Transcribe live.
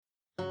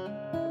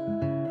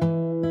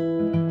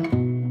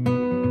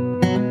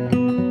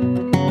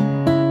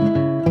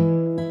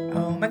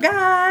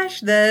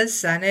the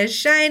sun is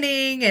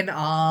shining and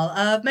all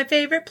of my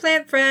favorite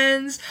plant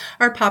friends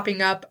are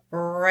popping up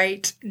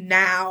right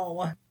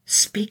now.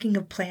 Speaking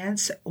of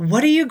plants,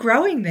 what are you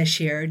growing this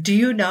year? Do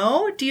you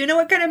know? Do you know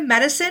what kind of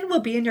medicine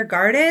will be in your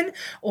garden?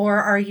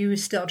 Or are you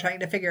still trying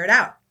to figure it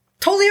out?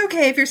 Totally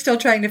okay if you're still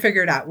trying to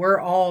figure it out. We're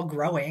all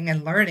growing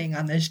and learning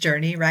on this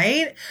journey,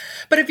 right?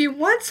 But if you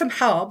want some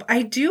help,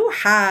 I do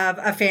have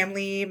a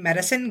family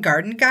medicine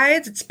garden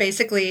guides. It's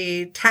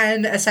basically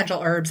 10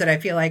 essential herbs that I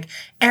feel like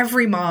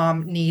every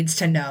mom needs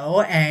to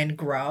know and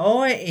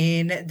grow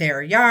in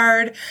their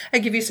yard. I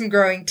give you some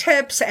growing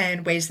tips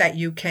and ways that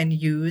you can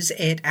use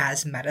it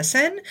as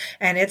medicine,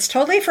 and it's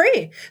totally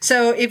free.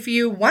 So if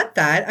you want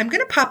that, I'm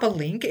going to pop a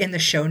link in the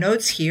show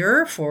notes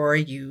here for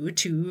you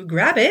to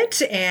grab it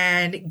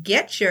and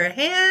get your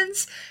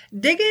hands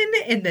digging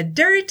in the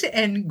dirt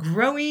and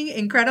growing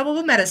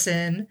incredible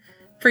medicine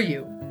for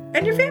you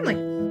and your family.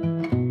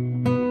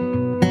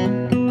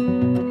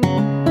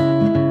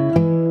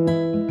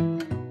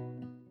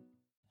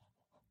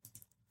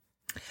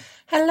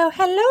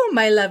 Hello,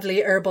 my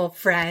lovely herbal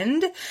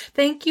friend.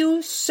 Thank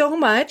you so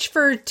much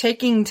for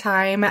taking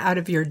time out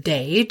of your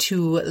day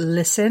to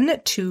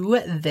listen to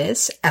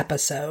this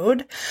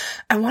episode.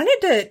 I wanted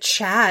to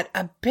chat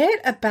a bit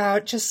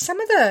about just some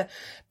of the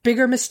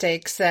bigger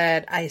mistakes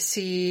that I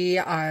see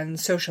on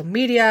social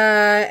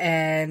media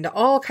and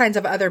all kinds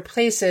of other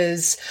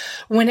places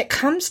when it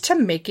comes to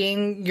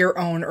making your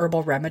own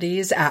herbal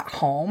remedies at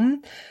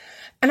home.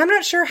 And I'm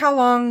not sure how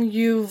long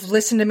you've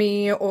listened to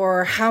me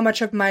or how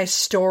much of my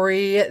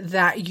story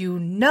that you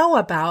know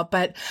about,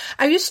 but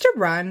I used to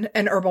run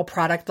an herbal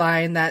product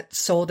line that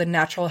sold in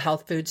natural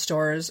health food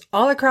stores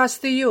all across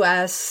the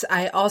US.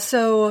 I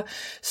also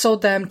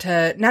sold them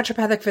to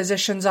naturopathic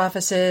physicians'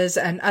 offices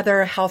and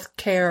other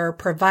healthcare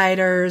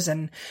providers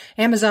and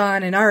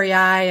Amazon and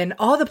REI and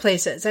all the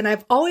places. And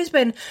I've always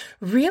been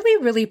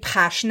really, really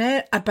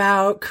passionate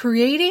about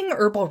creating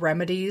herbal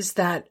remedies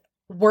that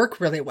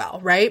work really well,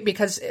 right?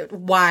 Because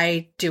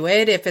why do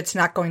it if it's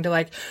not going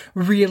to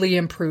really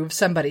improve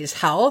somebody's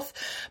health?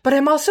 But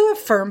I'm also a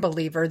firm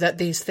believer that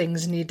these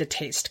things need to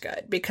taste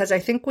good, because I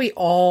think we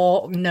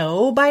all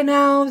know by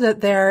now that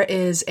there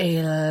is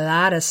a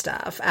lot of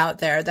stuff out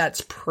there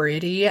that's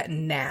pretty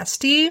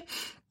nasty.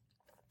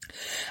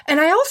 And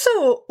I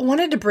also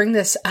wanted to bring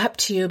this up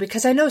to you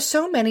because I know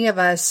so many of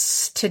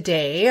us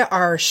today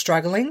are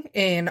struggling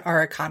in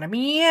our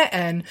economy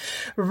and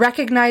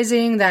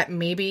recognizing that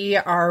maybe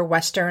our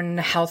Western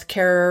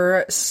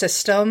healthcare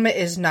system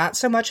is not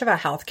so much of a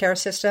healthcare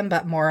system,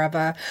 but more of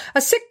a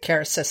sick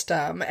care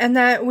system, and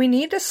that we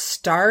need to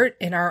start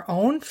in our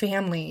own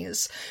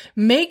families,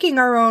 making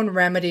our own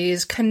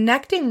remedies,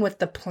 connecting with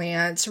the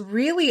plants,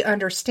 really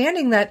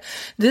understanding that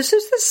this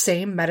is the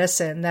same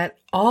medicine that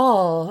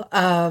all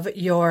of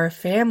your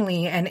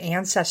family and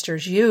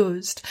ancestors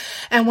used.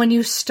 And when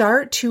you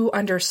start to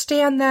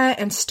understand that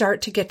and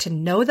start to get to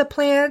know the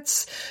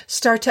plants,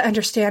 start to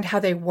understand how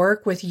they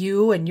work with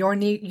you and your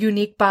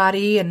unique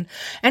body and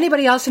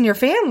anybody else in your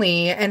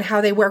family, and how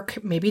they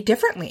work maybe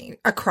differently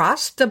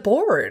across the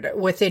board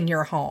within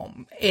your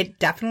home, it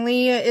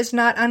definitely is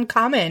not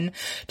uncommon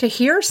to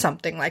hear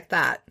something like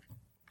that.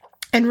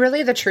 And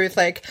really the truth,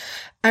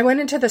 I went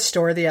into the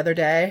store the other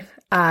day.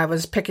 I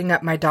was picking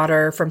up my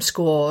daughter from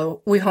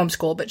school. We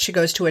homeschool, but she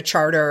goes to a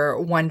charter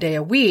one day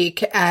a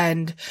week.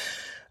 And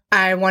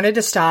I wanted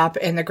to stop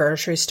in the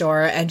grocery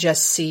store and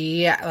just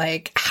see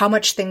how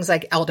much things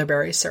like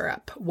elderberry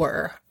syrup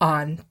were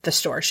on the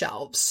store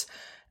shelves.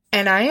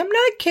 And I am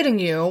not kidding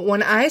you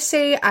when I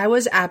say I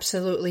was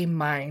absolutely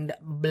mind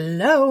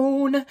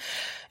blown.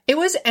 It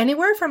was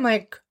anywhere from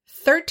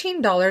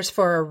 $13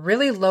 for a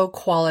really low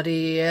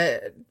quality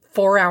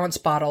 4-ounce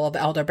bottle of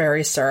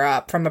elderberry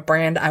syrup from a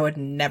brand I would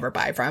never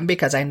buy from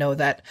because I know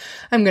that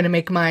I'm going to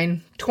make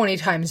mine 20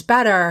 times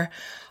better,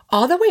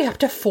 all the way up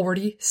to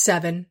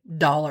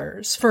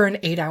 $47 for an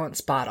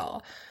 8-ounce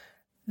bottle.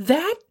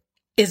 That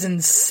is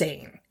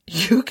insane.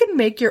 You can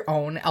make your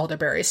own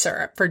elderberry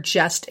syrup for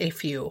just a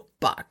few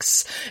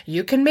bucks.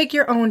 You can make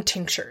your own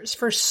tinctures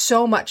for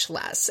so much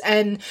less.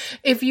 And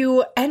if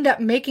you end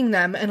up making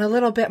them in a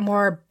little bit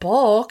more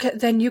bulk,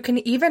 then you can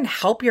even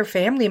help your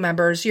family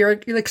members, your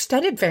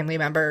extended family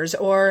members,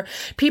 or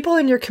people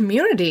in your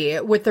community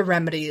with the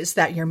remedies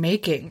that you're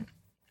making.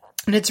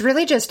 And it's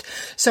really just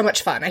so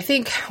much fun. I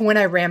think when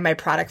I ran my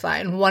product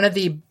line, one of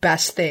the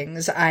best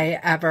things I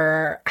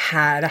ever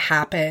had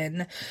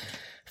happen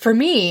for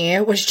me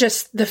was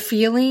just the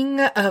feeling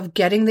of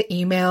getting the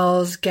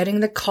emails, getting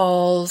the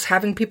calls,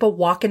 having people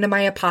walk into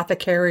my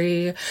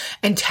apothecary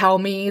and tell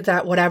me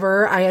that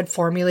whatever I had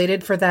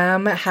formulated for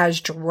them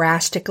has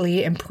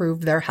drastically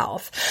improved their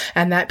health,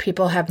 and that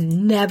people have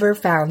never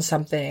found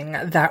something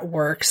that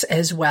works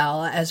as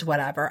well as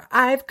whatever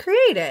I've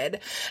created.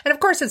 And of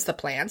course, it's the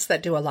plants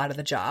that do a lot of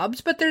the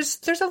jobs, but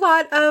there's a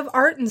lot of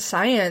art and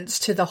science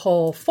to the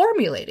whole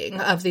formulating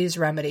of these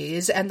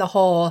remedies and the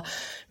whole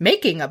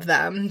making of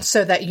them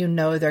so that you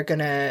know they're going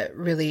to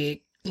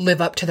really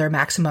live up to their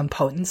maximum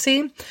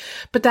potency.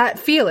 But that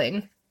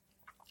feeling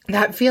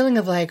of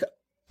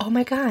oh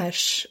my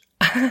gosh,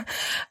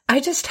 I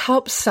just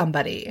help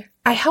somebody.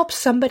 I help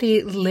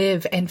somebody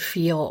live and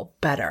feel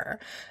better.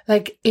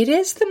 Like, it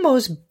is the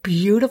most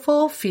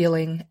beautiful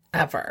feeling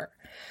ever.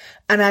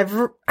 And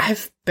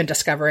I've been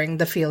discovering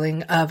the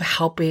feeling of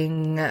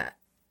helping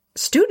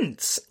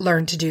students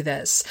learn to do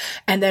this,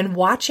 and then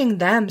watching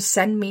them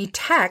send me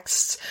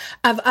texts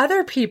of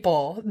other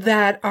people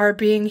that are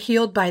being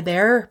healed by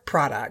their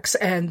products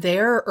and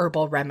their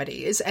herbal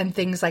remedies and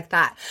things like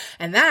that.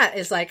 And that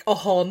is like a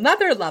whole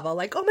nother level.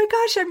 Like, oh my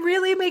gosh, I'm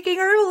really making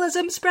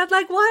herbalism spread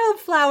like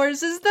wildflowers.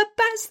 This is the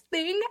best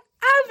thing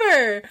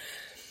ever.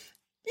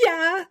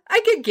 Yeah,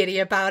 I get giddy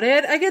about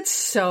it. I get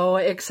so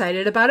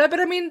excited about it. But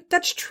I mean,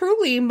 that's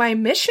truly my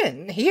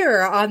mission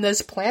here on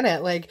this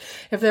planet. Like,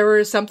 if there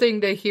was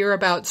something to hear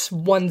about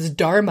one's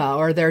dharma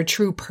or their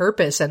true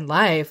purpose in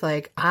life,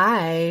 like,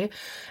 I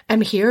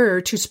am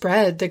here to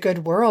spread the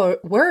good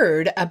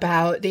word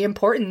about the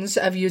importance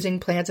of using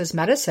plants as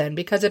medicine,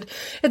 because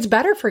it's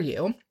better for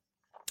you.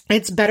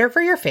 It's better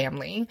for your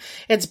family.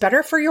 It's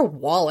better for your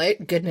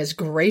wallet. Goodness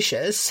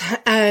gracious.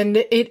 And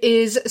it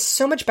is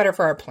so much better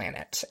for our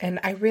planet. And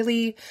I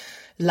really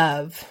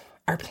love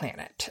our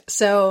planet.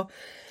 So,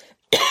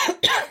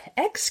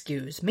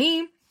 excuse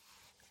me.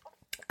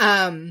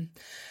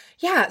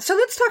 Yeah, so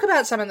let's talk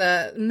about some of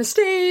the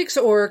mistakes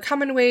or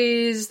common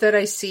ways that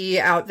I see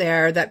out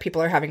there that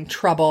people are having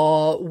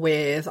trouble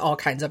with all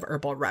kinds of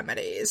herbal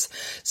remedies.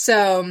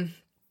 So,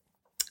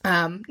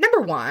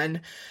 number one,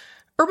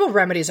 herbal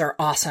remedies are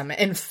awesome,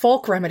 and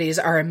folk remedies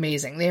are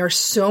amazing. They are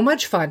so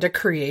much fun to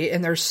create,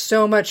 and there's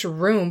so much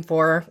room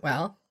for,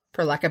 well,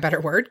 for lack of a better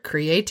word,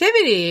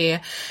 creativity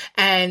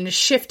and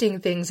shifting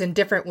things in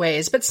different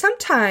ways. But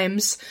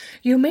sometimes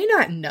you may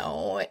not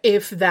know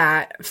if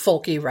that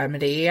folky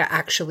remedy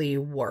actually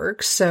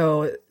works.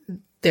 So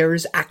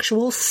there's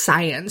actual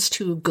science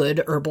to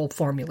good herbal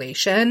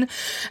formulation,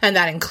 and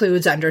that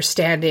includes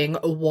understanding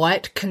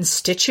what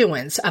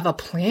constituents of a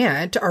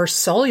plant are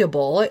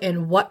soluble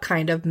in what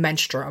kind of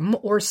menstruum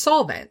or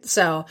solvent.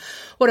 So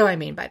what do I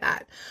mean by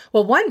that?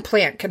 Well, one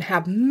plant can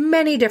have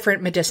many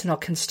different medicinal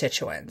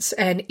constituents,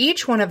 and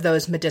each one of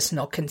those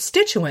medicinal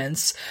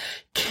constituents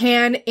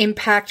can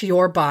impact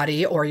your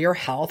body or your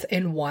health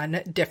in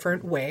one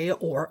different way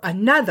or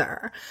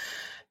another.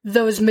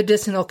 Those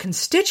medicinal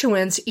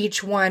constituents,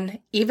 each one,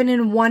 even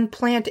in one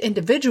plant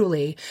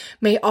individually,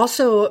 may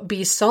also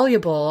be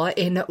soluble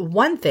in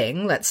one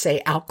thing. Let's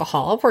say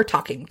alcohol, if we're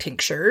talking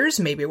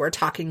tinctures, maybe we're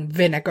talking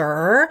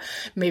vinegar,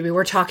 maybe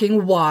we're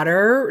talking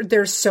water.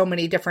 There's so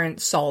many different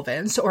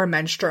solvents or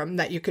menstruum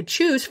that you could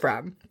choose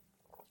from.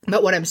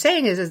 But what I'm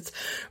saying is it's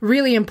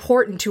really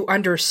important to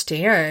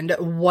understand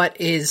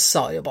what is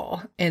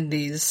soluble in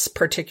these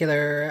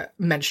particular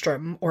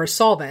menstruum or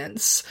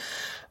solvents.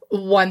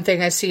 One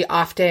thing I see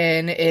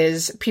often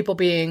is people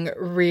being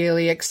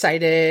really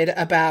excited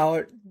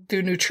about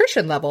the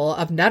nutrition level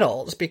of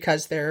nettles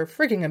because they're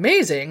freaking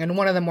amazing and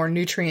one of the more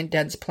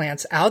nutrient-dense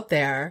plants out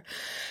there.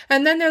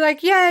 And then they're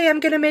like, yay,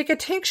 I'm going to make a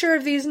tincture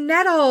of these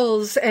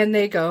nettles. And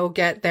they go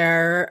get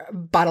their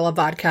bottle of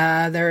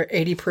vodka, their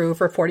 80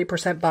 proof or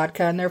 40%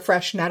 vodka and their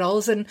fresh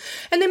nettles, and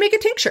they make a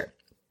tincture,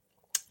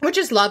 which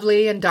is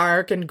lovely and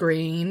dark and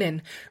green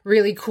and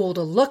really cool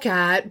to look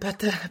at. But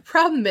the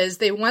problem is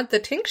they want the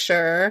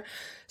tincture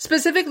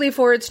specifically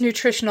for its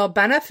nutritional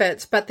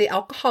benefits, but the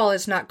alcohol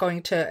is not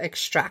going to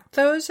extract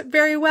those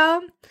very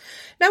well.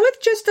 Now,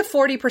 with just the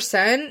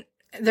 40%,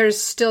 there's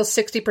still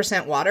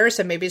 60% water,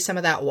 so maybe some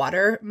of that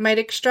water might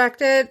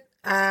extract it.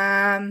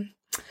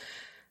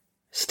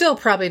 Still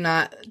probably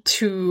not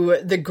to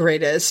the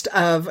greatest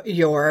of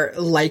your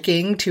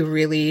liking to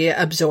really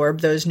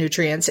absorb those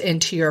nutrients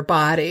into your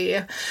body.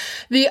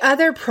 The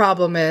other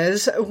problem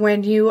is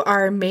when you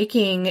are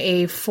making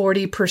a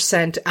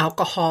 40%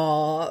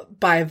 alcohol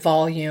by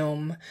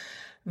volume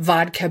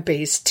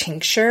vodka-based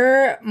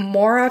tincture,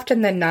 more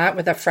often than not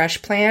with a fresh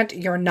plant,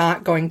 you're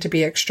not going to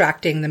be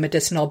extracting the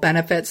medicinal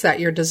benefits that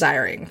you're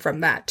desiring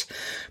from that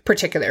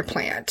particular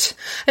plant.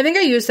 I think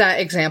I use that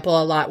example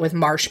a lot with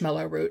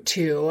marshmallow root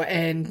too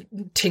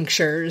and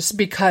tinctures,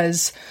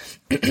 because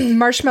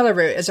marshmallow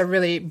root is a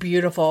really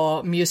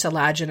beautiful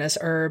mucilaginous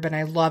herb, and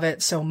I love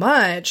it so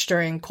much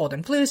during cold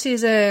and flu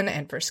season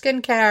and for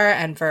skincare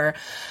and for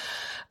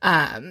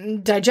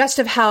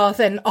digestive health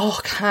and all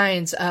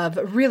kinds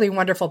of really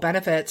wonderful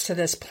benefits to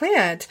this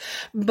plant.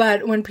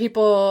 But when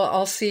people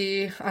I'll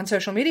see on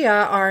social media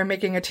are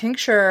making a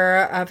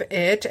tincture of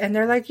it and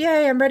they're like,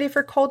 yay, I'm ready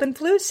for cold and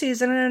flu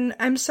season. And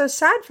I'm so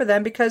sad for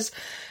them because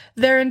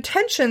their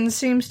intention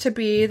seems to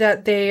be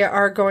that they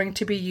are going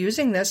to be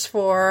using this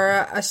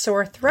for a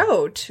sore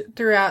throat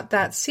throughout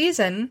that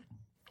season.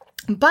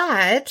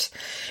 But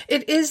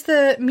it is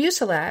the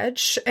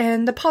mucilage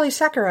and the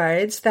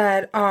polysaccharides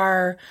that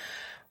are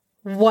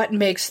what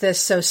makes this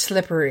so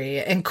slippery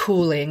and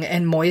cooling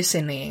and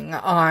moistening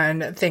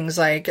on things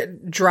like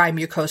dry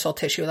mucosal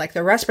tissue, like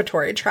the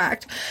respiratory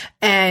tract.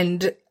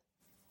 And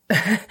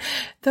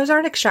those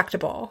aren't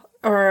extractable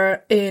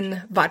or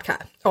in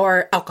vodka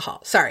or alcohol.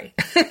 Sorry.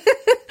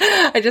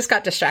 I just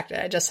got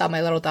distracted. I just saw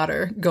my little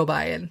daughter go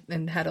by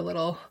and had a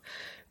little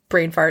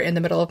brain fart in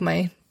the middle of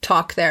my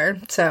talk there.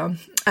 So,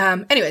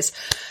 anyways,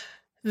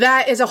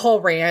 that is a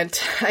whole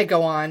rant I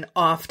go on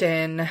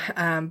often,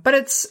 but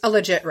it's a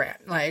legit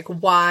rant. Like,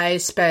 why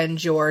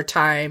spend your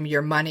time,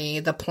 your money,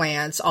 the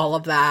plants, all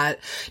of that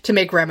to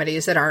make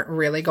remedies that aren't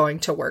really going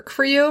to work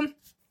for you?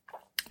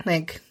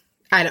 Like,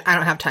 I don't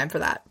have time for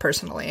that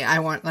personally. I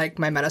want like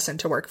my medicine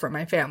to work for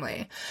my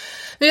family.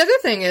 The other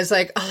thing is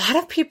like a lot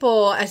of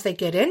people, as they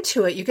get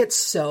into it, you get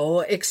so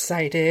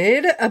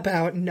excited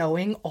about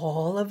knowing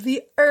all of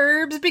the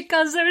herbs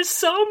because there's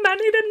so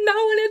many to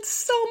know and it's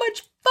so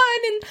much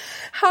fun. And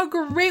how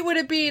great would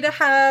it be to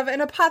have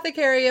an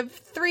apothecary of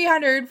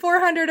 300,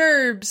 400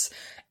 herbs?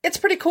 It's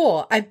pretty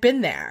cool. I've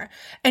been there.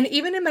 And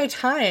even in my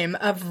time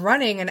of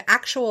running an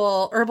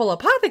actual herbal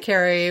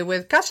apothecary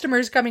with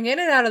customers coming in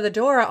and out of the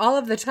door all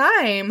of the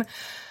time,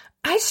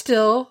 I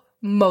still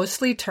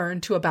mostly turn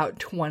to about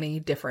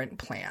 20 different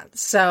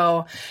plants.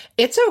 So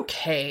it's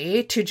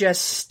okay to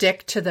just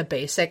stick to the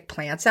basic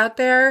plants out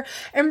there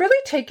and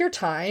really take your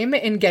time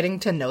in getting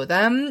to know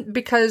them,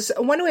 because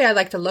one way I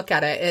like to look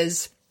at it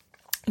is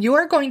you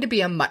are going to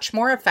be a much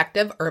more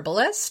effective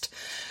herbalist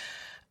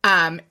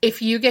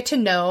if you get to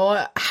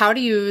know how to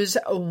use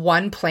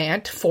one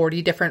plant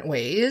 40 different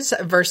ways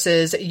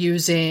versus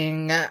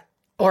using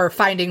or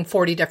finding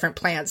 40 different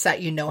plants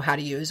that you know how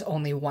to use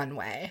only one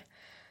way.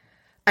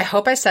 I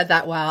hope I said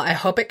that well. I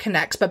hope it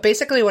connects. But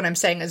basically what I'm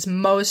saying is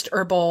most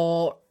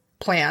herbal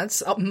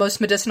plants, most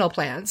medicinal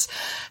plants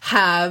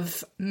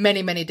have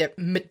many, many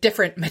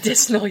different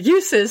medicinal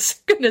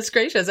uses. Goodness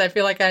gracious. I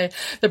feel like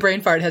the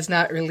brain fart has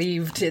not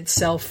relieved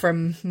itself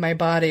from my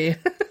body.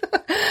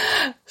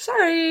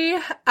 Sorry.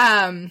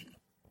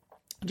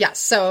 Yes.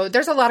 So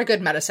there's a lot of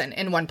good medicine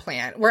in one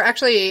plant. We're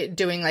actually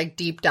doing like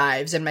deep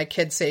dives in my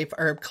Kid Safe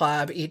Herb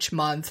Club each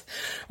month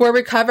where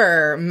we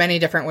cover many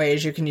different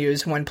ways you can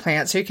use one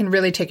plant. So you can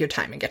really take your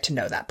time and get to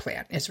know that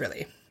plant is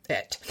really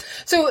it.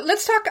 So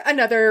let's talk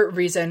another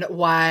reason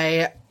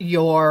why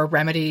your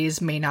remedies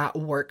may not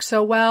work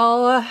so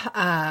well.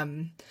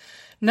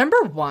 Number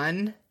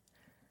one,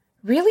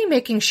 really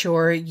making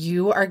sure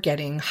you are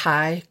getting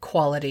high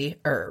quality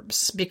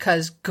herbs,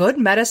 because good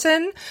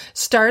medicine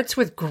starts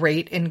with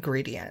great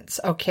ingredients.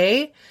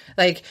 Okay.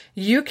 Like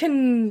you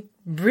can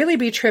really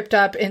be tripped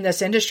up in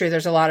this industry.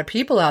 There's a lot of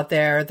people out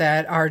there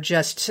that are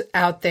just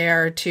out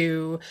there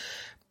to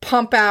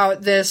pump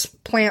out this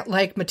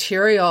plant-like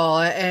material,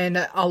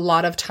 and a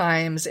lot of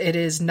times it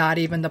is not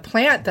even the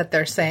plant that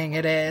they're saying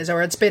it is,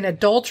 or it's been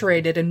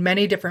adulterated in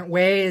many different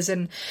ways,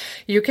 and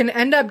you can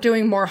end up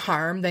doing more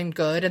harm than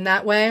good in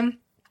that way.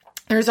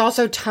 There's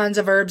also tons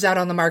of herbs out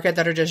on the market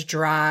that are just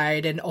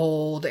dried and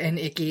old and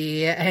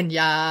icky and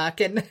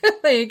yuck. And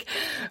like,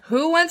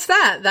 who wants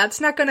that?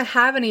 That's not going to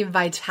have any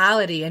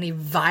vitality, any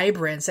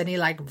vibrance, any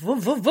like, vroom,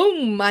 vroom,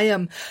 vroom. I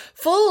am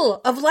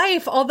full of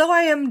life. Although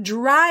I am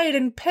dried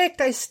and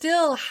picked, I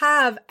still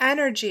have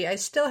energy. I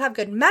still have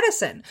good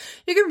medicine.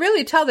 You can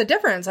really tell the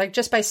difference, like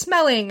just by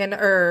smelling an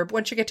herb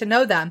once you get to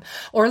know them,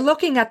 or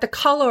looking at the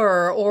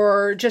color,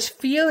 or just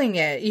feeling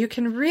it. You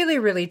can really,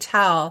 really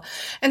tell.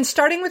 And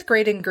starting with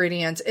great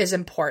ingredients is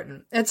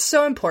important. It's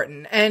so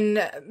important.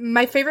 And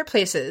my favorite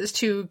places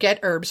to get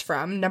herbs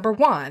from, number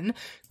one,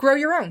 grow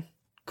your own.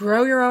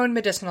 Grow your own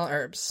medicinal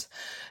herbs.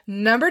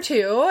 Number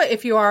two,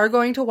 if you are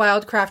going to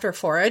wildcraft or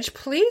forage,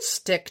 please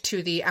stick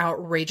to the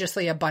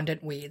outrageously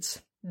abundant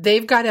weeds.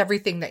 They've got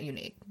everything that you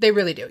need. They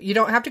really do. You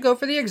don't have to go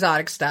for the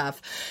exotic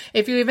stuff.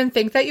 If you even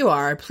think that you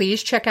are,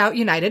 please check out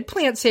United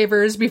Plant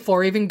Savers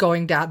before even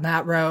going down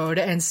that road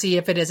and see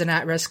if it is an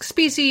at-risk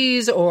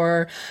species,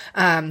 or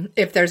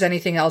if there's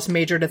anything else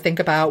major to think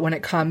about when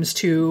it comes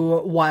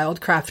to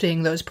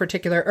wildcrafting those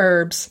particular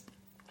herbs.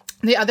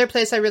 The other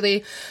place I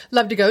really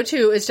love to go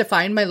to is to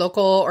find my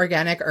local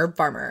organic herb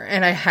farmer.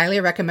 And I highly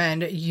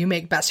recommend you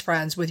make best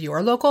friends with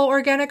your local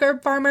organic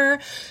herb farmer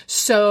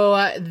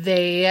so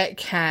they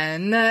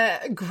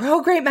can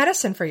grow great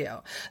medicine for you.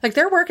 Like,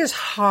 their work is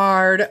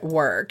hard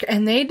work,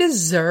 and they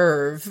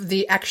deserve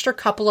the extra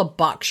couple of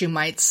bucks you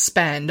might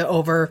spend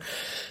over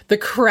the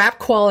crap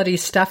quality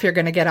stuff you're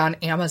going to get on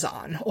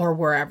Amazon or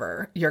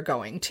wherever you're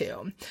going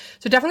to.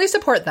 So definitely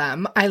support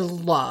them. I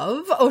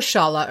love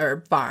Oshala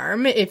Herb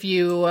Farm. If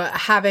you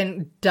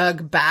haven't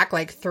dug back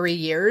like 3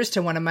 years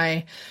to one of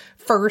my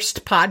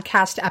first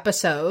podcast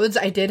episodes,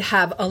 I did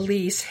have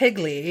Elise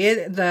Higley,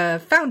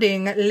 the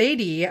founding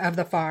lady of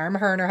the farm,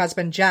 her and her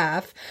husband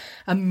Jeff.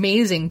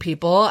 Amazing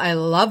people. I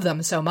love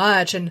them so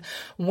much. And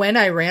when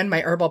I ran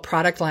my herbal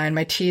product line,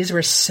 my teas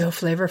were so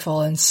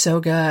flavorful and so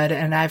good.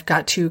 And I've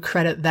got to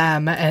credit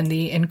them and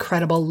the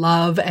incredible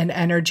love and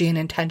energy and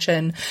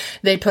intention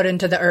they put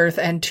into the earth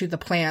and to the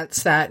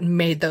plants that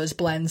made those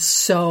blends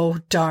so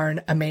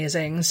darn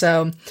amazing.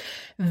 So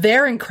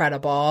they're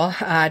incredible.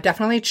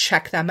 Definitely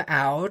check them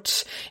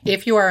out.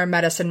 If you are a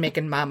Medicine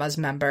Making Mamas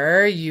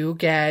member, you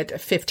get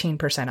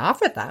 15%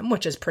 off with them,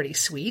 which is pretty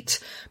sweet.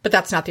 But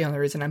that's not the only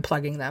reason I'm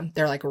plugging them.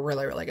 They're like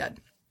really, really good.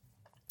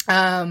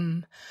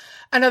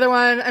 Another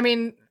one, I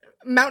mean,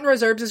 Mountain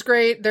Rose Herbs is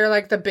great. They're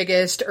like the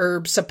biggest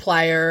herb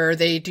supplier.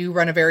 They do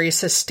run a very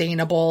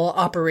sustainable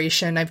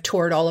operation. I've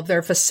toured all of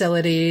their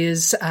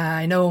facilities.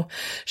 I know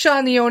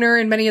Sean, the owner,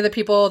 and many of the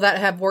people that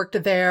have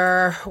worked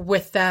there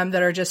with them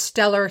that are just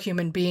stellar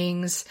human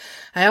beings.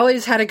 I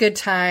always had a good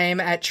time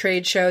at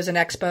trade shows and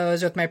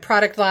expos with my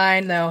product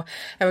line, though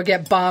I would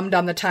get bummed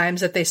on the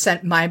times that they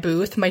sent my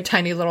booth, my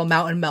tiny little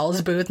Mountain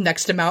Mel's booth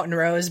next to Mountain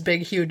Rose,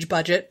 big, huge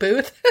budget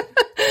booth.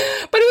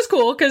 But it was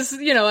cool because,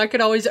 you know, I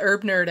could always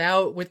herb nerd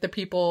out with the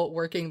people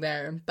working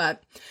there.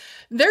 But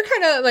they're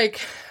kind of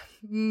like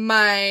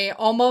my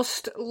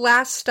almost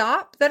last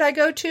stop that I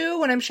go to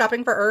when I'm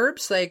shopping for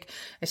herbs. Like,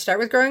 I start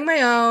with growing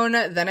my own,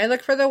 then I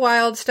look for the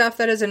wild stuff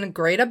that is in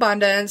great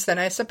abundance, then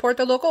I support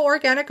the local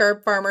organic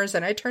herb farmers,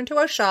 then I turn to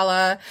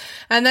Oshala,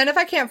 and then if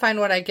I can't find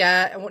what I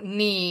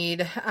need,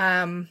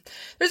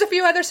 there's a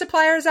few other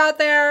suppliers out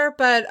there,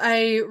 but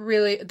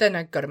then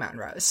I go to Mountain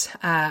Rose.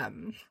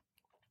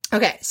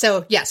 Okay,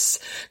 so yes,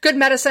 good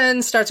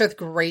medicine starts with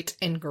great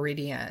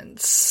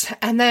ingredients.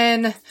 And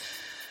then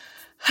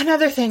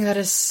another thing that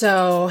is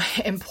so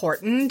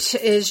important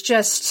is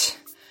just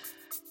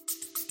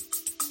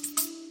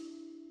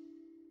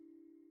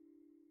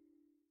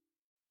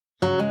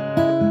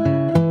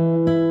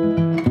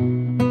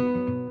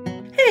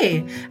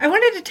I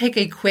wanted to take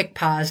a quick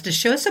pause to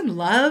show some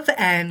love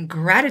and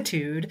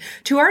gratitude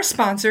to our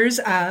sponsors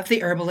of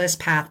the Herbalist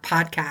Path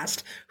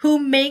podcast, who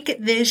make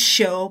this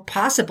show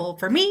possible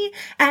for me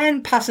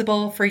and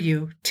possible for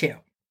you too.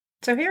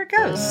 So here it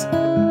goes.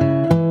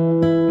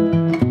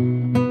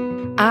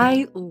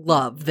 I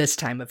love this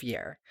time of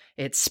year.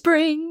 It's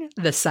spring,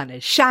 the sun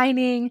is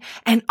shining,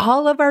 and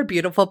all of our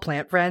beautiful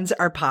plant friends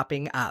are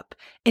popping up.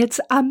 It's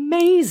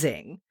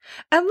amazing.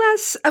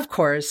 Unless, of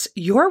course,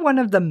 you're one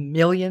of the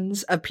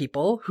millions of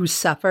people who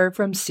suffer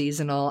from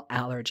seasonal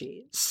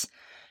allergies.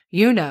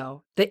 You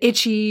know, the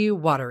itchy,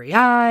 watery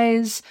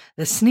eyes,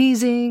 the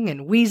sneezing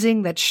and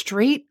wheezing that's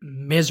straight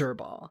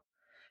miserable.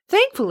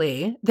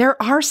 Thankfully,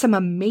 there are some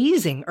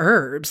amazing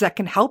herbs that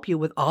can help you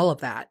with all of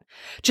that.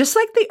 Just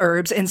like the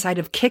herbs inside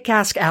of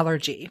Kick-Ass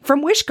Allergy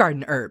from Wish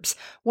Garden Herbs,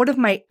 one of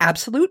my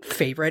absolute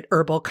favorite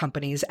herbal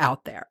companies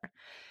out there.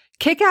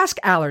 Kick-Ass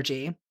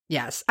Allergy,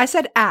 yes, I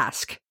said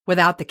ask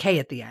without the K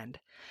at the end.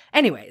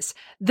 Anyways,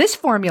 this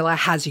formula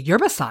has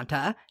yerba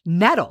santa,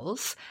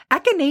 nettles,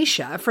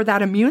 echinacea for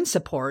that immune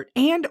support,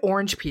 and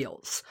orange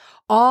peels,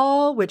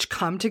 all which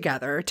come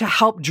together to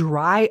help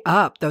dry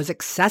up those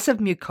excessive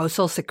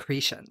mucosal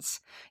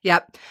secretions.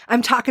 Yep,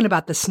 I'm talking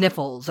about the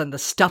sniffles and the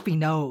stuffy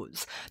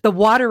nose, the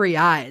watery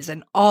eyes,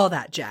 and all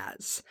that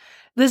jazz.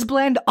 This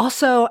blend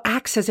also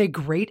acts as a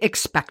great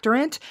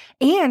expectorant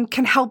and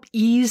can help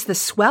ease the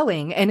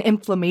swelling and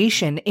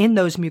inflammation in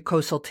those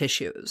mucosal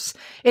tissues.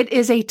 It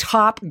is a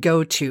top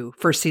go-to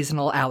for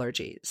seasonal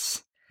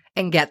allergies.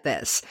 And get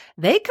this,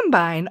 they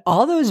combine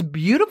all those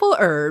beautiful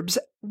herbs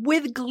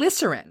with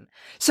glycerin,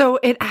 so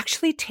it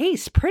actually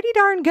tastes pretty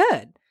darn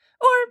good.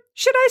 Or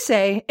should I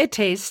say, it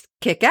tastes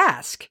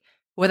kick-ass,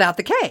 without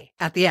the K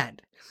at the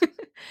end.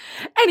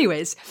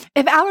 Anyways,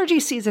 if allergy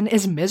season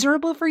is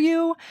miserable for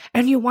you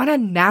and you want a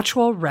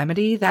natural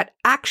remedy that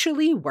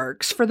actually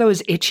works for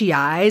those itchy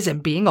eyes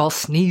and being all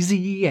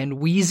sneezy and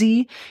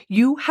wheezy,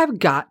 you have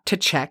got to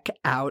check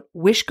out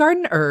Wish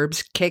Garden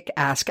Herbs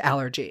Kick-Ass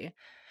Allergy.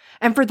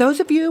 And for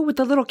those of you with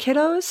the little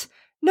kiddos,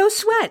 no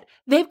sweat,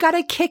 they've got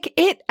a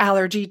kick-it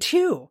allergy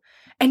too.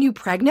 And you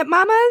pregnant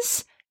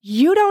mamas?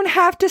 You don't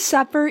have to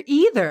suffer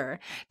either.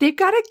 They've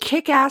got a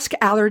kick-ass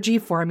allergy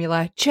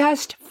formula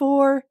just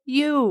for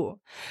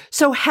you.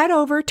 So head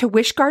over to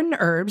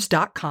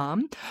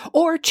wishgardenherbs.com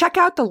or check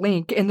out the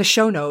link in the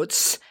show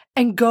notes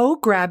and go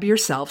grab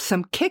yourself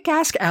some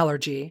kick-ass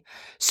allergy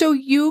so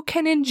you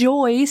can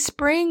enjoy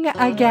spring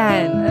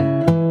again.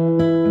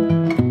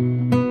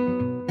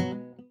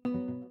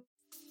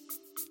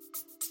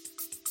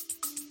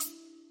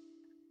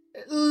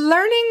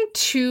 Learning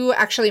to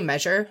actually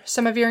measure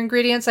some of your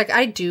ingredients. Like,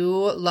 I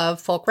do love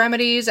folk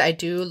remedies. I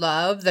do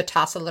love the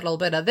toss a little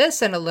bit of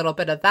this and a little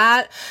bit of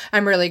that.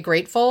 I'm really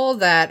grateful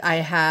that I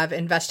have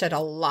invested a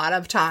lot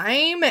of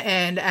time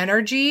and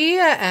energy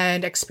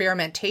and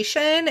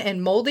experimentation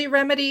in moldy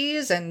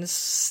remedies and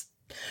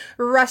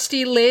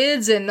rusty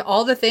lids and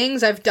all the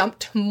things. I've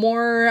dumped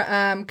more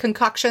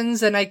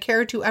concoctions than I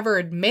care to ever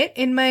admit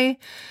in my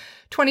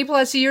 20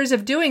 plus years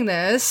of doing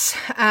this,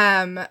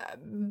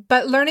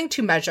 but learning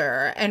to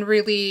measure and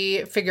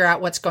really figure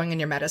out what's going in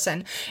your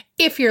medicine.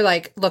 If you're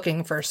like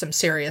looking for some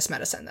serious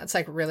medicine that's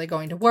like really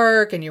going to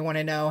work and you want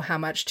to know how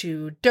much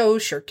to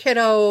dose your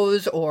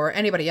kiddos or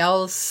anybody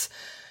else,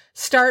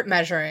 start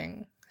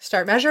measuring.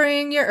 Start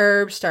measuring your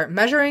herbs, start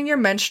measuring your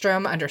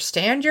menstruum,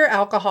 understand your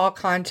alcohol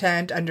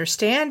content,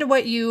 understand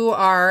what you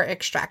are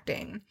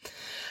extracting.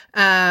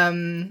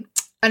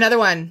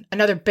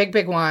 Another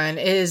big one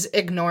is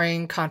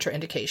ignoring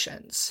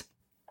contraindications.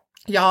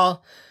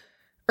 Y'all,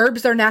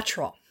 herbs are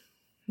natural.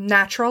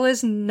 Natural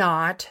is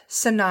not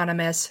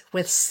synonymous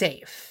with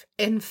safe.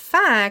 In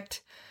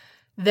fact,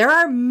 there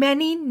are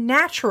many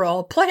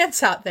natural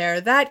plants out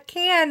there that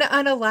can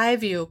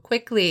unalive you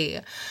quickly.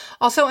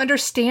 Also,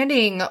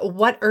 understanding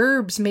what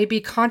herbs may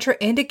be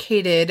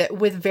contraindicated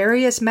with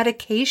various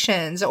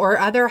medications or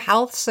other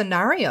health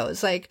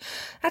scenarios. Like,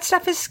 that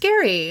stuff is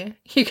scary,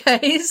 you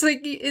guys.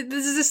 Like,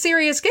 this is a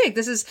serious gig.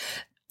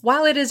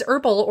 While it is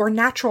herbal or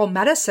natural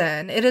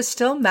medicine, it is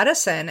still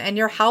medicine, and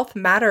your health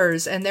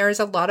matters, and there is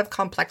a lot of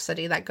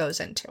complexity that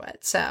goes into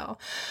it. So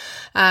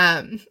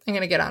I'm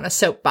going to get on a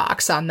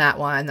soapbox on that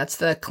one. That's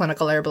the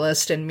clinical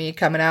herbalist in me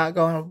coming out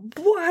going,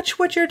 watch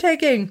what you're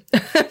taking.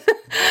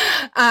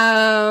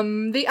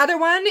 The other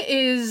one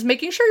is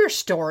making sure you're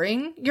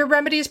storing your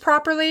remedies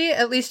properly,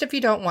 at least if you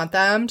don't want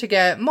them to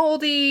get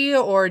moldy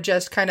or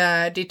just kind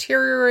of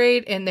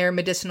deteriorate in their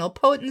medicinal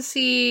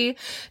potency,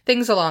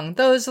 things along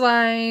those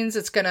lines.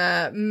 It's going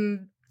to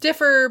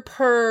differ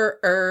per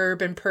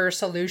herb and per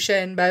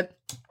solution, but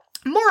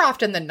more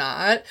often than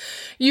not,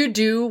 you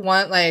do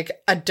want like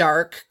a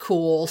dark,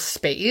 cool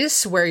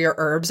space where your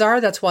herbs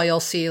are. That's why you'll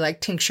see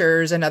like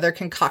tinctures and other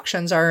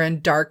concoctions are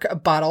in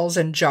dark bottles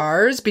and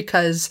jars,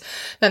 because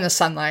then the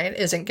sunlight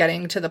isn't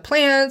getting to the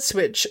plants,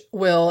 which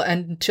will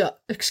end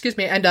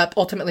up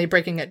ultimately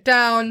breaking it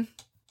down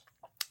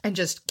and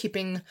just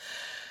keeping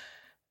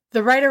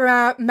the right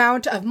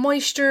amount of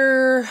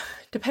moisture,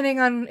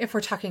 depending on if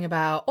we're talking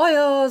about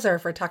oils or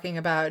if we're talking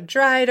about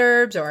dried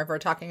herbs or if we're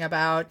talking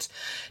about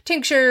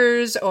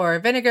tinctures or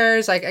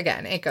vinegars. Like,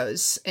 again, it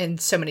goes in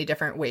so many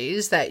different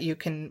ways that you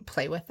can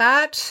play with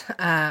that.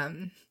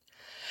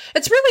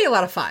 It's really a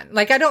lot of fun.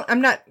 Like,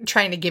 I'm not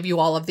trying to give you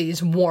all of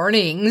these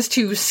warnings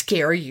to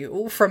scare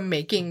you from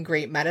making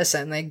great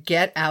medicine. Like,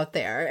 get out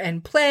there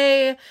and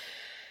play.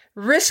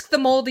 Risk the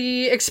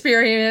moldy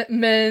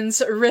experiments,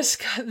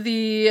 risk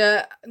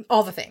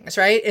all the things,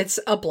 right? It's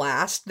a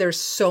blast. There's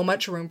so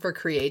much room for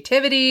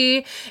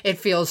creativity. It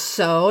feels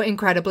so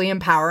incredibly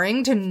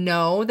empowering to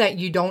know that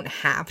you don't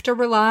have to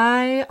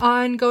rely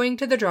on going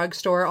to the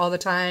drugstore all the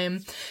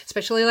time,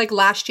 especially like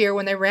last year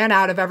when they ran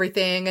out of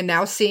everything, and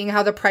now seeing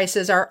how the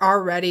prices are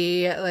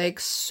already like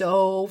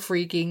so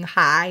freaking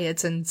high.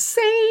 It's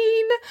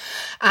insane.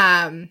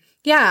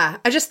 Yeah,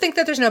 I just think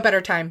that there's no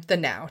better time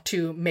than now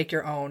to make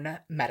your own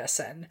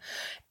medicine.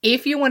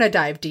 If you want to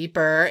dive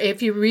deeper,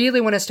 if you really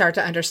want to start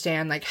to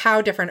understand like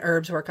how different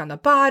herbs work on the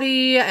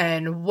body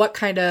and what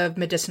kind of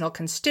medicinal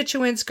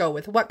constituents go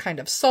with what kind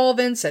of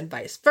solvents and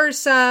vice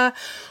versa,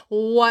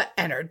 what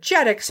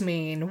energetics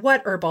mean,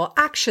 what herbal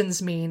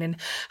actions mean, and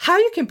how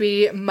you can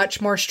be much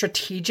more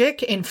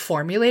strategic in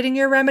formulating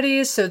your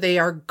remedies so they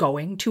are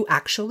going to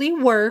actually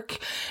work,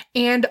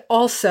 and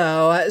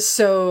also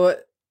so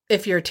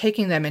if you're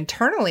taking them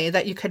internally,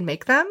 that you can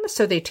make them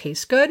so they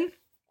taste good.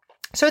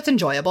 So it's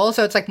enjoyable.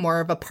 So it's like more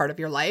of a part of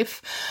your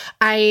life.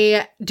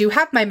 I do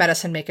have my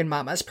Medicine Making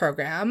Mamas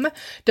program.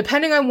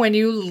 Depending on when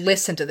you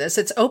listen to this,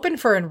 it's open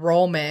for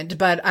enrollment,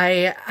 but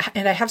I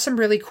have some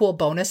really cool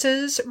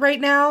bonuses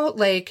right now,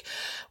 like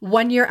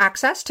 1-year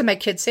access to my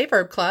Kids Safe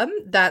Herb Club.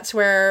 That's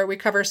where we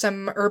cover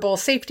some herbal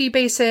safety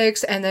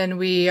basics. And then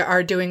we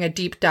are doing a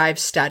deep dive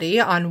study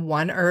on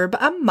one herb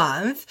a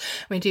month.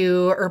 We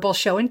do herbal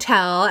show and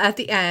tell at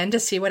the end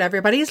to see what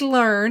everybody's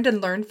learned and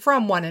learn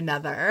from one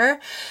another.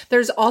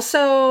 There's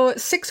also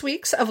 6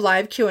 weeks of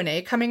live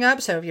Q&A coming up.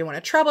 So if you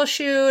want to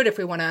troubleshoot, if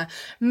we want to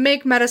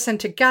make medicine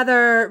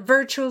together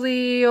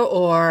virtually,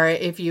 or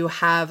if you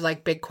have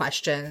like big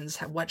questions,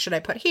 what should I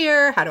put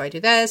here? How do I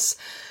do this?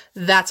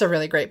 That's a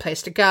really great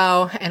place to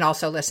go, and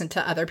also listen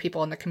to other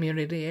people in the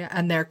community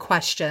and their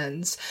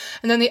questions.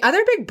 And then the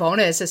other big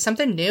bonus is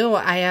something new.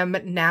 I am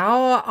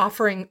now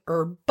offering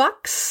herb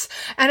bucks,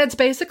 and it's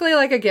basically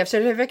like a gift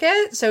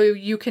certificate. So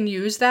you can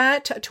use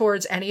that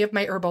towards any of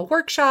my herbal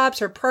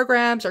workshops or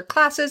programs or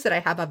classes that I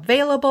have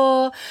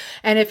available.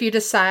 And if you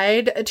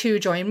decide to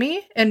join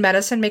me in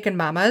Medicine Making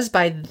Mamas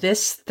by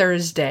this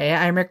Thursday,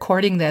 I'm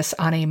recording this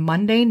on a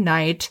Monday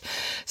night,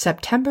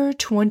 September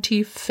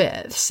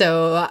 25th.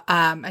 So,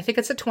 I think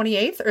it's the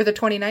 28th or the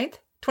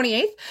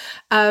 28th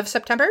of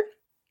September.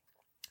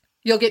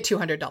 You'll get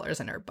 $200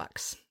 in herb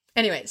bucks.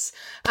 Anyways,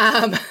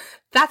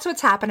 that's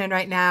what's happening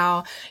right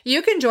now.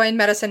 You can join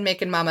Medicine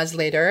Making Mamas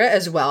later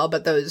as well,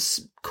 but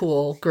those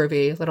cool,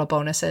 groovy little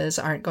bonuses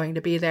aren't going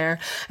to be there.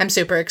 I'm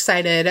super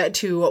excited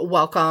to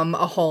welcome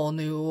a whole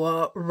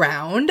new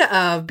round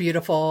of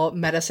beautiful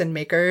medicine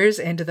makers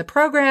into the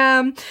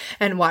program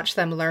and watch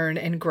them learn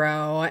and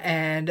grow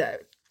and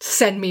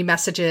send me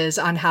messages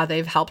on how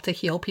they've helped to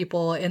heal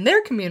people in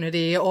their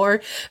community or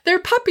their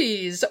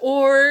puppies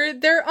or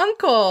their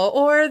uncle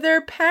or their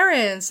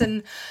parents.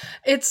 And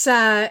it's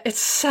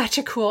such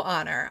a cool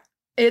honor.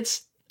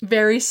 It's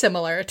very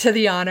similar to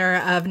the honor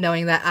of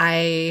knowing that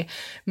I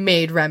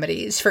made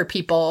remedies for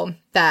people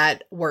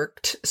that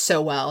worked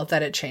so well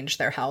that it changed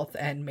their health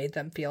and made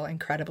them feel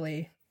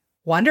incredibly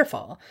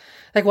wonderful.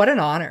 Like, what an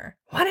honor.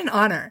 What an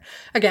honor.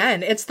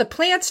 Again, it's the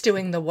plants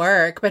doing the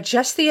work, but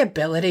just the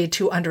ability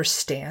to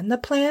understand the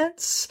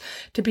plants,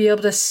 to be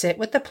able to sit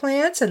with the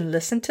plants and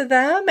listen to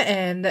them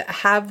and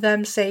have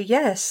them say,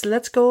 yes,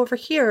 let's go over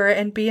here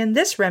and be in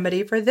this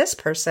remedy for this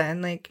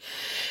person. Like,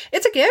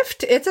 it's a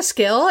gift. It's a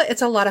skill.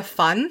 It's a lot of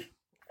fun.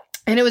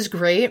 And it was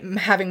great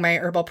having my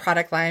herbal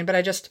product line, but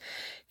I just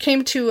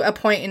came to a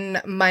point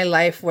in my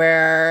life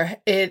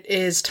where it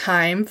is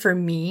time for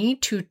me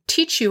to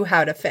teach you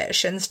how to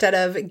fish instead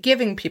of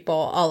giving people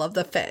all of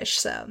the fish.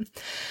 So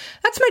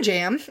that's my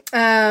jam.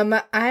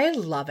 I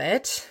love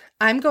it.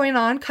 I'm going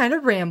on kind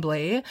of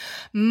rambly.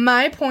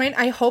 My point,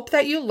 I hope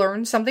that you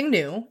learned something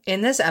new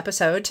in this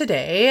episode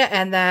today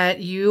and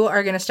that you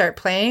are going to start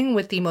playing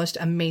with the most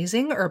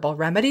amazing herbal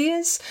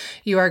remedies.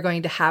 You are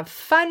going to have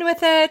fun with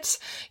it.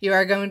 You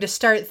are going to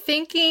start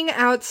thinking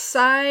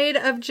outside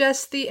of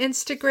just the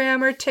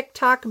Instagram or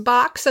TikTok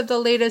box of the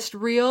latest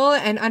reel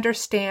and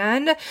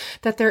understand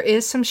that there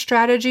is some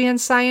strategy and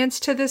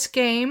science to this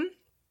game.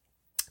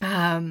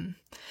 And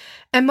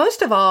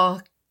most of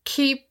all,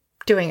 keep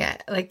doing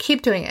it. Like,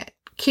 keep doing it.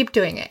 Keep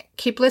doing it.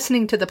 Keep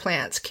listening to the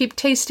plants. Keep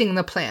tasting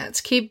the plants.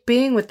 Keep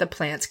being with the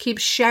plants. Keep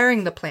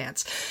sharing the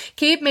plants.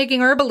 Keep making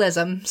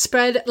herbalism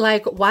spread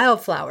like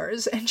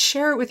wildflowers and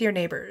share it with your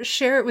neighbors.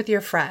 Share it with your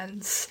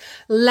friends.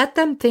 Let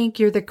them think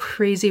you're the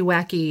crazy,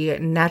 wacky,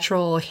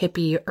 natural,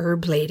 hippie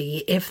herb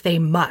lady if they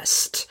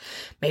must.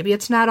 Maybe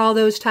it's not all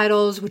those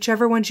titles,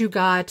 whichever ones you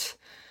got.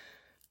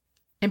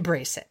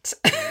 Embrace it.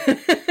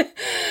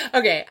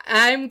 Okay,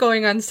 I'm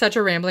going on such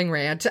a rambling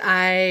rant.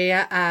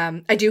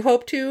 I do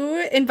hope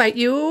to invite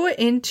you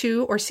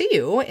into or see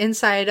you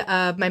inside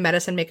of my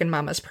Medicine Making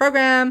Mamas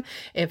program.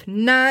 If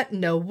not,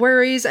 no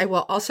worries. I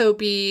will also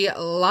be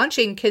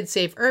launching Kids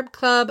Safe Herb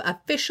Club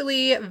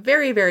officially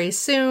very, very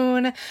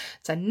soon.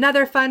 It's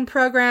another fun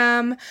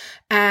program.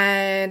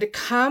 And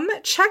come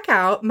check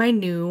out my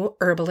new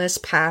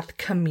Herbalist Path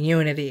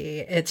community.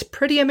 It's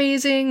pretty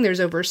amazing. There's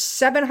over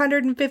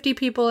 750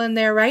 people in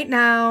there right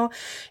now.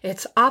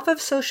 It's off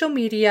of social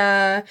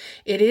media.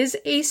 It is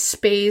a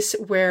space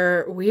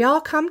where we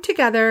all come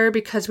together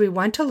because we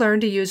want to learn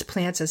to use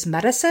plants as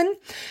medicine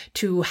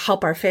to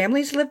help our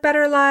families live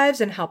better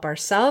lives and help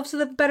ourselves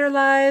live better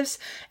lives.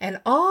 And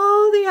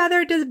all the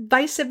other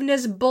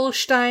divisiveness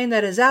bullstein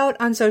that is out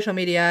on social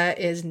media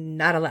is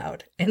not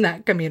allowed in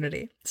that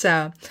community.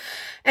 So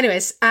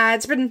anyways,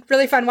 it's been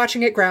really fun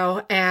watching it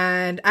grow.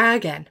 And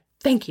again,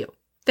 thank you.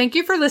 Thank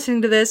you for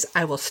listening to this.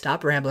 I will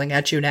stop rambling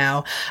at you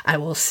now. I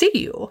will see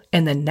you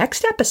in the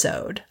next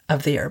episode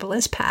of The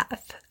Herbalist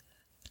Path.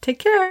 Take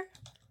care.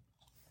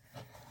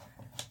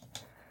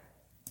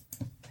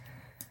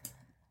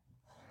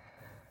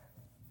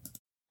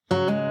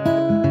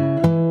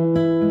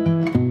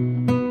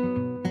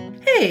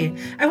 Hey,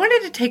 I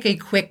wanted to take a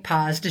quick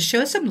pause to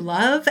show some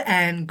love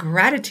and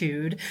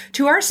gratitude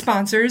to our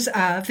sponsors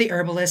of the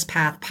Herbalist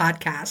Path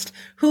podcast,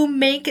 who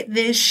make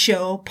this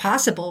show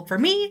possible for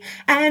me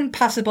and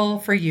possible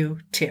for you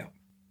too.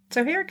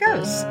 So here it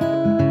goes.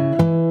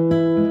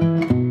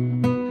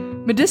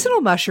 Medicinal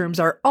mushrooms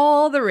are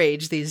all the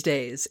rage these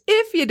days,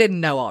 if you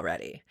didn't know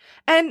already.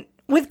 And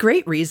with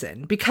great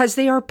reason, because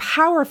they are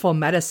powerful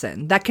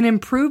medicine that can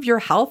improve your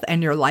health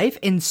and your life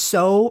in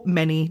so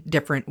many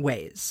different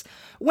ways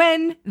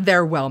when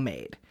they're well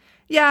made.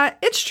 Yeah,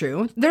 it's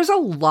true. There's a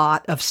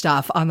lot of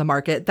stuff on the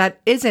market that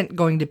isn't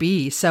going to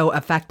be so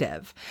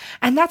effective.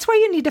 And that's why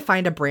you need to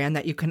find a brand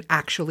that you can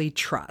actually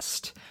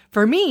trust.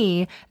 For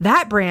me,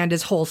 that brand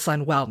is Whole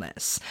Sun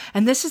Wellness.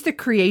 And this is the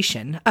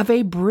creation of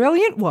a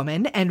brilliant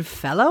woman and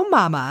fellow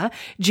mama,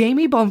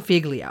 Jamie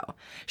Bonfiglio.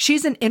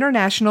 She's an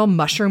international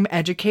mushroom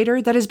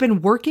educator that has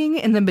been working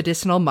in the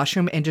medicinal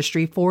mushroom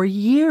industry for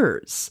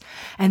years.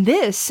 And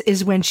this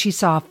is when she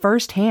saw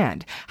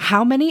firsthand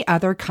how many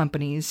other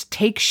companies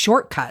take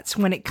shortcuts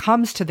when it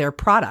comes to their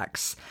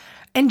products.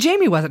 And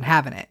Jamie wasn't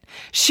having it.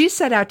 She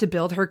set out to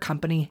build her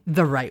company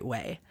the right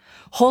way.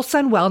 Whole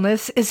Sun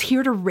Wellness is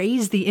here to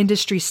raise the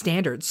industry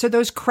standards so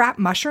those crap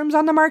mushrooms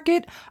on the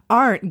market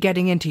aren't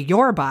getting into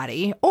your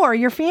body or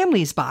your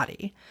family's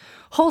body.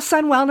 Whole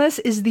Sun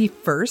Wellness is the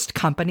first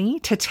company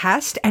to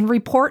test and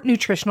report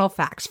nutritional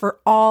facts for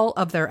all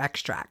of their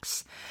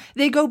extracts.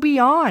 They go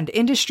beyond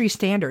industry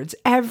standards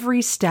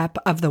every step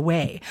of the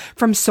way,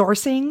 from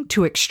sourcing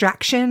to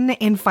extraction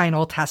and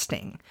final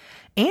testing.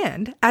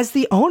 And as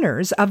the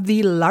owners of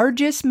the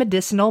largest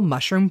medicinal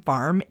mushroom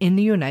farm in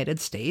the United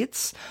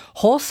States,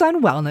 Whole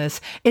Sun Wellness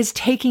is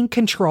taking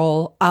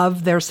control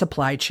of their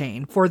supply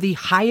chain for the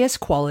highest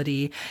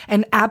quality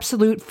and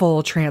absolute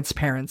full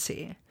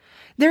transparency.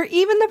 They're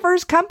even the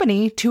first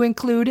company to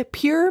include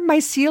pure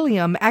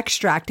mycelium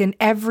extract in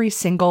every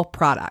single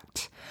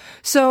product.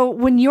 So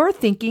when you're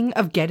thinking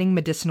of getting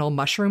medicinal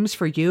mushrooms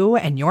for you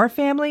and your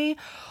family,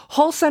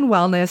 Whole Sun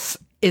Wellness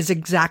is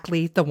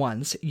exactly the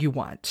ones you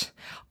want.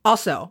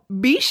 Also,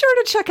 be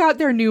sure to check out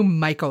their new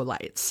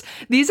Mycolites.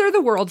 These are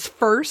the world's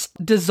first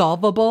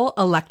dissolvable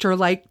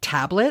electrolyte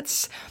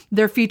tablets.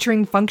 They're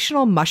featuring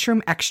functional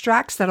mushroom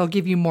extracts that'll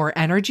give you more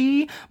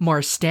energy,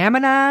 more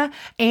stamina,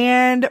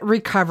 and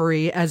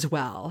recovery as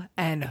well.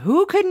 And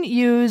who couldn't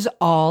use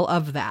all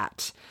of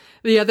that?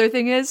 The other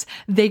thing is,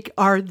 they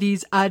are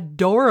these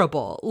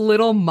adorable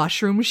little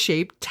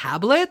mushroom-shaped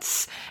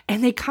tablets,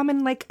 and they come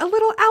in like a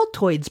little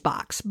Altoids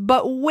box,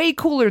 but way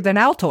cooler than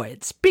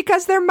Altoids,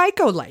 because they're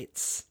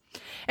Mycolites.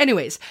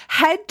 Anyways,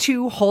 head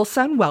to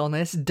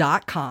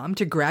wholesunwellness.com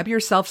to grab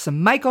yourself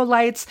some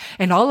Mycolites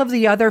and all of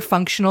the other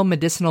functional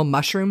medicinal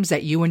mushrooms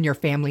that you and your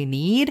family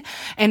need.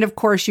 And of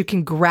course, you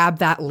can grab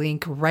that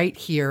link right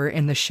here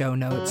in the show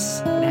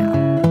notes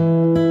now.